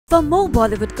For more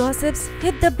Bollywood gossips,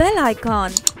 hit the bell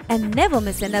icon and never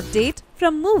miss an update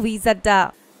from Moviez Adda.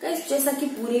 Guys, जैसा कि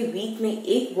पूरे week में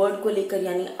एक word को लेकर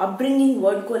यानी अपब्रिंगिंग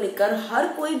वर्ड को लेकर हर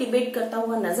कोई डिबेट करता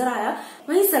हुआ नजर आया,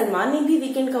 वहीं सलमान ने भी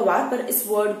वीकेंड का वार पर इस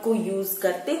वर्ड को यूज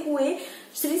करते हुए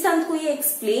श्रीसंत को ये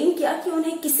एक्सप्लेन किया कि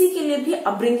उन्हें किसी के लिए भी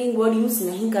अपब्रिंगिंग वर्ड यूज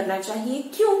नहीं करना चाहिए।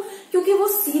 क्यों? क्योंकि वो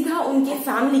सीधा उनके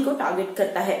फैमिली को टारगेट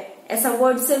करता है। ऐसा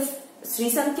वर्ड सिर्फ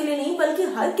श्रीसंत के लिए नहीं बल्कि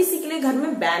हर किसी के लिए घर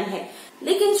में बैन है।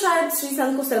 लेकिन शायद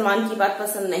श्रीसंत को सलमान की बात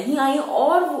पसंद नहीं आई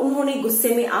और उन्होंने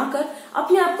गुस्से में आकर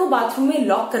अपने आप को बाथरूम में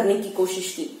लॉक करने की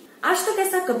कोशिश की। आज तक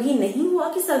ऐसा कभी नहीं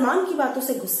हुआ कि सलमान की बातों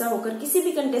से गुस्सा होकर किसी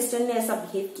भी कंटेस्टेंट ने ऐसा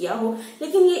बिहेव किया हो,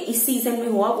 लेकिन ये इस सीजन में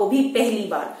हुआ, वो भी पहली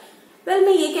बार। मैं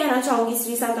ये कहना चाहूंगी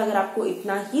श्रीसंत, अगर आपको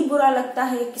इतना ही बुरा लगता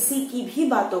है किसी की भी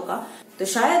बातों का, तो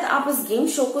शायद आप इस गेम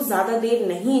शो को ज्यादा देर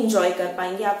नहीं एंजॉय कर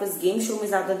पाएंगे, आप इस गेम शो में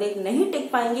ज्यादा देर नहीं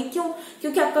टिक पाएंगे। क्यों?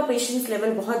 क्योंकि आपका पेशेंस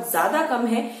लेवल बहुत ज्यादा कम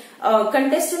है।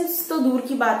 कंटेस्टेंट्स तो दूर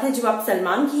की बात है, जब आप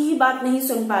सलमान की ही बात नहीं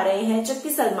सुन पा रहे हैं, जबकि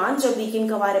सलमान जब वीकेंड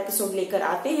का वार एपिसोड लेकर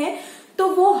आते हैं तो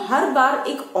वो हर बार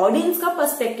एक ऑडियंस का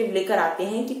पर्सपेक्टिव लेकर आते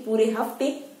हैं कि पूरे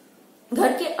हफ्ते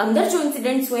घर के अंदर जो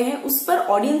इंसिडेंट्स हुए हैं उस पर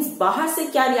ऑडियंस बाहर से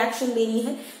क्या रिएक्शन दे रही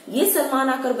है, ये सलमान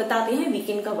आकर बताते हैं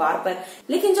वीकेंड का वार पर।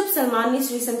 लेकिन जब सलमान ने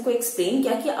श्रीसंत को एक्सप्लेन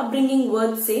किया कि अपब्रिंगिंग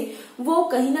वर्ड से वो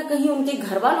कहीं ना कहीं उनके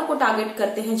घर वालों को टारगेट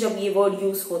करते हैं जब ये वर्ड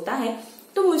यूज होता है,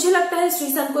 तो मुझे लगता है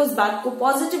श्रीसंत को इस बात को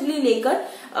पॉजिटिवली लेकर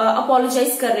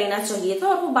अपोलोजाइज कर लेना चाहिए था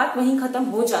और वो बात वहीं खत्म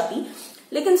हो जाती।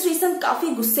 लेकिन श्रीसंत काफी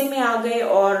गुस्से में आ गए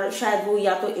और शायद वो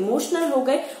या तो इमोशनल हो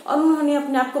गए और उन्होंने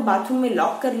अपने आप को बाथरूम में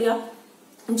लॉक कर लिया,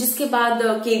 जिसके बाद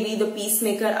केवी द पीस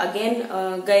मेकर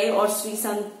अगेन गए और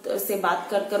श्रीसंत से बात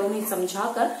कर उन्हें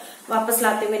समझाकर वापस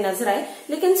लाते हुए नजर आए।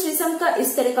 लेकिन श्रीसंत का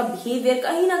इस तरह का बिहेवियर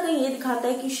कहीं ना कहीं ये दिखाता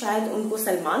है कि शायद उनको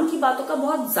सलमान की बातों का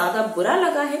बहुत ज्यादा बुरा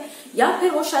लगा है या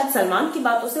फिर वो शायद सलमान की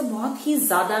बातों से बहुत ही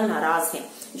ज्यादा नाराज हैं,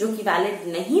 जो कि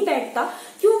वैलिड नहीं बैठता।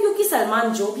 क्यों? क्योंकि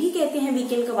सलमान जो भी कहते हैं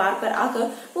वीकेंड का वार पर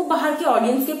आकर, वो बाहर के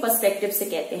ऑडियंस के पर्सपेक्टिव से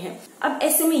कहते हैं। अब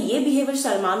ऐसे में ये बिहेवियर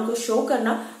सलमान को शो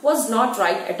करना was not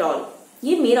right at all.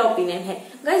 ये मेरा ओपिनियन है।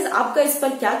 गाइज, आपका इस पर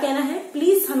क्या कहना है?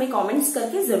 प्लीज हमें कमेंट्स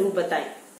करके जरूर बताएं।